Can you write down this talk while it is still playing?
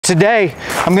today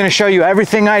I'm going to show you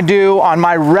everything I do on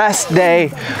my rest day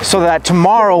so that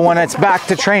tomorrow when it's back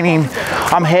to training,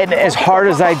 I'm hitting as hard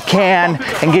as I can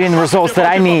and getting the results that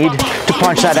I need to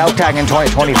punch that elk tag in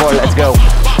 2024. Let's go.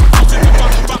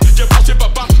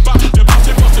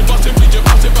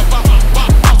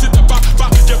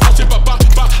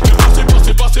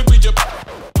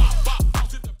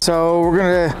 So we're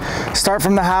gonna start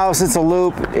from the house. It's a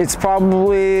loop. It's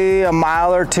probably a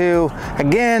mile or two.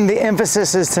 Again, the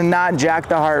emphasis is to not jack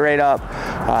the heart rate up.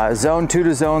 Zone 2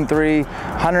 to zone 3,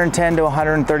 110 to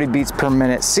 130 beats per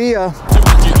minute. See ya. So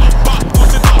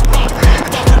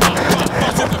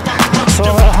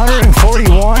I'm at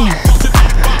 141.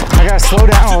 I gotta slow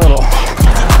down a little.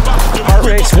 Heart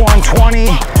rate's 120.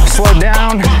 Slow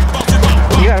down.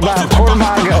 You got about a quarter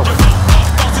mile to go.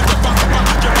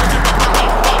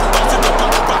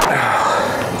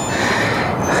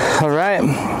 All right,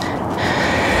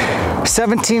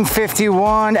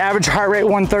 1751, average heart rate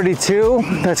 132.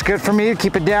 That's good for me,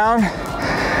 keep it down.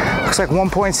 Looks like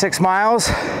 1.6 miles.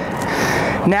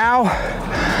 Now,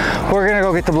 we're gonna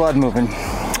go get the blood moving,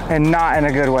 and not in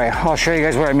a good way. I'll show you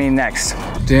guys what I mean next.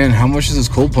 Dan, how much does this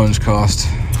cold plunge cost?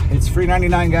 It's free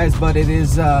 99, guys, but it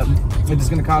is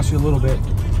gonna cost you a little bit.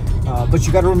 But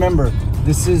you gotta remember,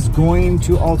 this is going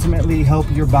to ultimately help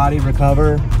your body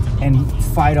recover and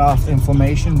fight off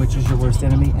inflammation, which is your worst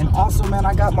enemy. And also, man,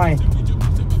 I got my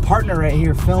partner right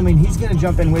here filming. He's gonna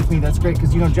jump in with me. That's great,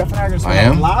 because you know Jeff and I are gonna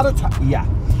spend a lot of time. Yeah,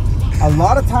 a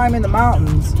lot of time in the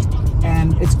mountains,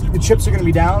 and the chips are gonna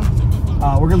be down.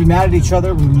 We're gonna be mad at each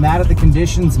other. We're gonna be mad at the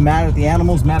conditions, mad at the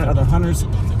animals, mad at other hunters,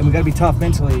 and we gotta be tough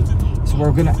mentally. So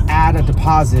we're gonna add a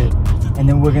deposit, and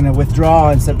then we're gonna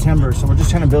withdraw in September. So we're just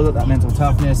trying to build up that mental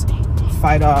toughness,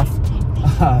 fight off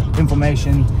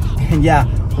inflammation, and yeah,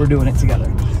 we're doing it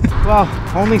together. Well,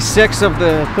 only 6 of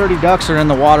the 30 ducks are in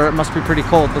the water. It must be pretty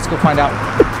cold. Let's go find out.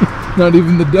 Not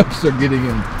even the ducks are getting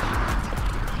in.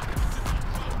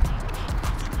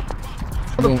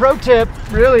 The pro tip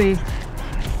really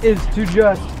is to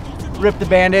just rip the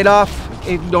Band-Aid off.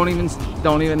 Don't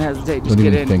even hesitate. Just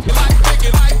get in.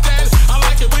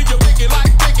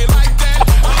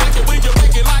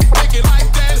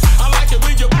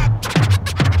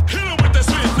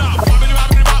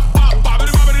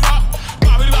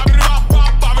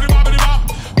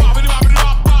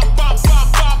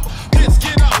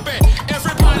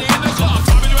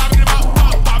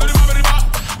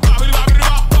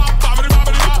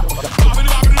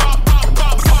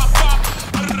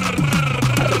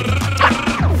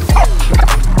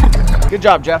 Good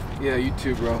job, Jeff. Yeah, you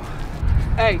too, bro.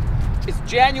 Hey, it's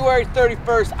January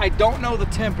 31st. I don't know the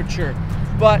temperature,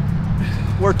 but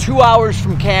we're 2 hours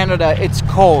from Canada. It's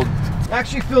cold. It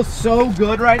actually feels so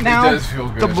good right now. It does feel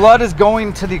good. The blood is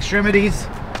going to the extremities,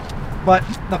 but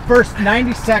the first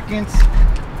 90 seconds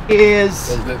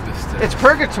is, it's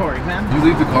purgatory, man. You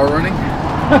leave the car running?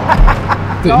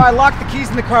 No, I locked the keys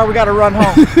in the car. We got to run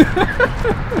home.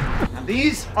 Now,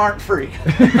 these aren't free.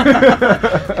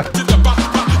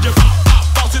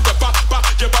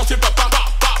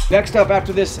 Next up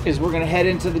after this is we're gonna head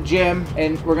into the gym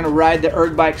and we're gonna ride the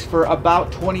erg bikes for about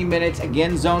 20 minutes.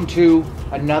 Again, zone 2,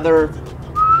 another.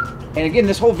 And again,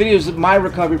 this whole video is my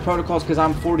recovery protocols because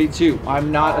I'm 42.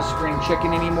 I'm not a spring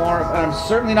chicken anymore. I'm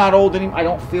certainly not old anymore. I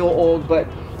don't feel old, but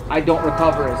I don't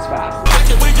recover as fast.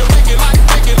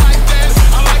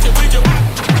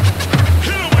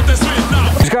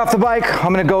 Just got off the bike.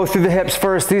 I'm gonna go through the hips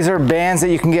first. These are bands that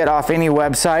you can get off any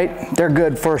website. They're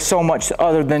good for so much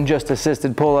other than just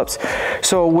assisted pull-ups.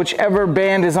 So whichever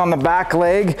band is on the back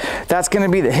leg, that's gonna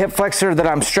be the hip flexor that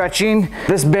I'm stretching.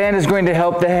 This band is going to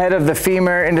help the head of the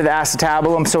femur into the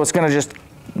acetabulum, so it's gonna just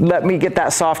let me get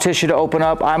that soft tissue to open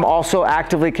up. I'm also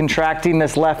actively contracting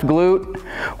this left glute,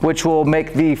 which will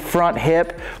make the front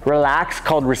hip relax,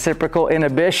 called reciprocal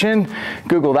inhibition.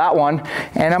 Google that one.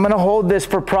 And I'm gonna hold this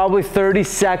for probably 30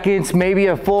 seconds, maybe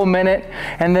a full minute,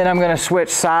 and then I'm gonna switch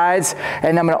sides,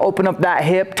 and I'm gonna open up that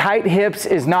hip. Tight hips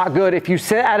is not good. If you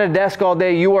sit at a desk all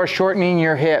day, you are shortening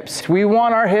your hips. We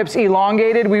want our hips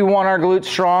elongated, we want our glutes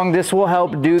strong. This will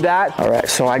help do that. All right,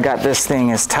 so I got this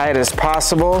thing as tight as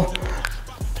possible.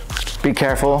 Be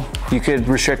careful, you could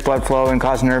restrict blood flow and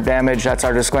cause nerve damage, that's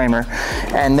our disclaimer.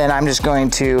 And then I'm just going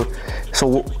to,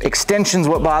 so extension's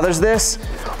what bothers this,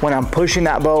 when I'm pushing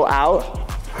that bow out.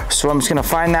 So I'm just gonna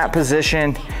find that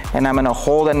position and I'm gonna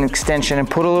hold an extension and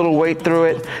put a little weight through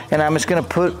it, and I'm just gonna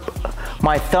put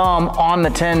my thumb on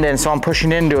the tendon, so I'm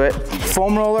pushing into it.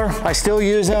 Foam roller, I still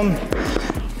use them.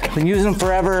 I've been using them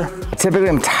forever. Typically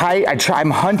I'm tight, I'm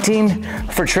hunting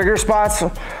for trigger spots,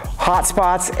 hot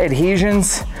spots,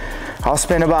 adhesions. I'll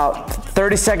spend about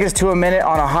 30 seconds to a minute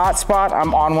on a hot spot.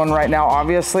 I'm on one right now,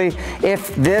 obviously.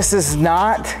 If this is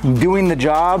not doing the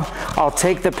job, I'll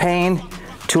take the pain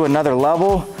to another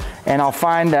level and I'll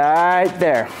find right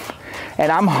there.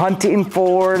 And I'm hunting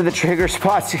for the trigger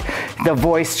spots, the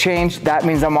voice change, that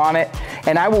means I'm on it.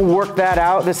 And I will work that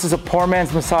out. This is a poor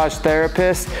man's massage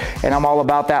therapist, and I'm all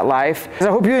about that life. I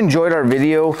hope you enjoyed our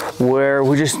video where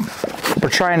we're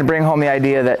trying to bring home the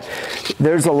idea that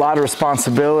there's a lot of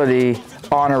responsibility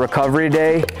on a recovery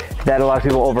day that a lot of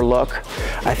people overlook.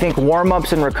 I think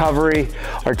warm-ups and recovery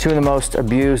are two of the most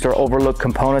abused or overlooked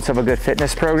components of a good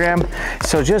fitness program.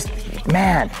 So just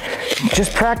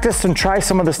practice and try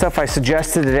some of the stuff I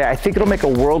suggested today. I think it'll make a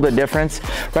world of difference.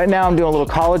 Right now I'm doing a little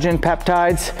collagen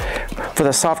peptides for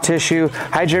the soft tissue,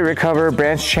 hydrate, recover,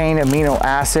 branch chain amino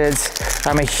acids.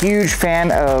 I'm a huge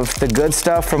fan of the good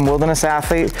stuff from Wilderness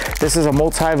Athlete. This is a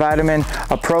multivitamin,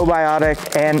 a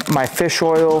probiotic, and my fish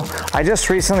oil. I just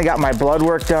recently got my blood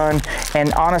work done,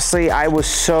 and honestly, I was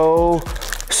so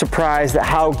surprised at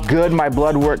how good my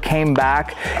blood work came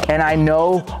back. And I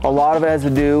know a lot of it has to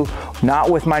do not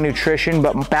with my nutrition,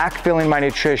 but backfilling my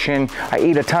nutrition. I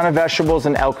eat a ton of vegetables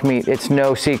and elk meat. It's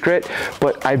no secret,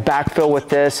 but I backfill with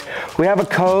this. We have a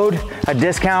code, a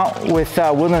discount with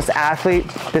Wilderness Athlete.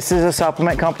 This is a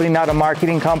supplement company, not a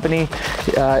marketing company.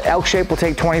 Elk Shape will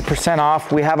take 20%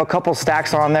 off. We have a couple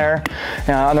stacks on there.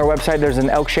 On their website, there's an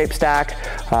Elk Shape stack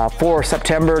for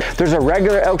September. There's a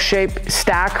regular Elk Shape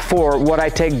stack for what I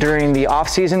take during the off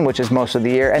season, which is most of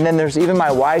the year. And then there's even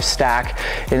my wife's stack,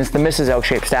 and it's the Mrs. Elk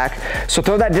Shape stack. So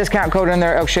throw that discount code in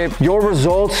there, Elk Shape. Your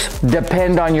results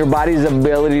depend on your body's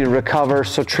ability to recover.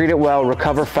 So treat it well,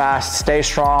 recover fast, stay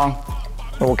strong,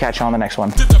 and we'll catch you on the next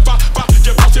one.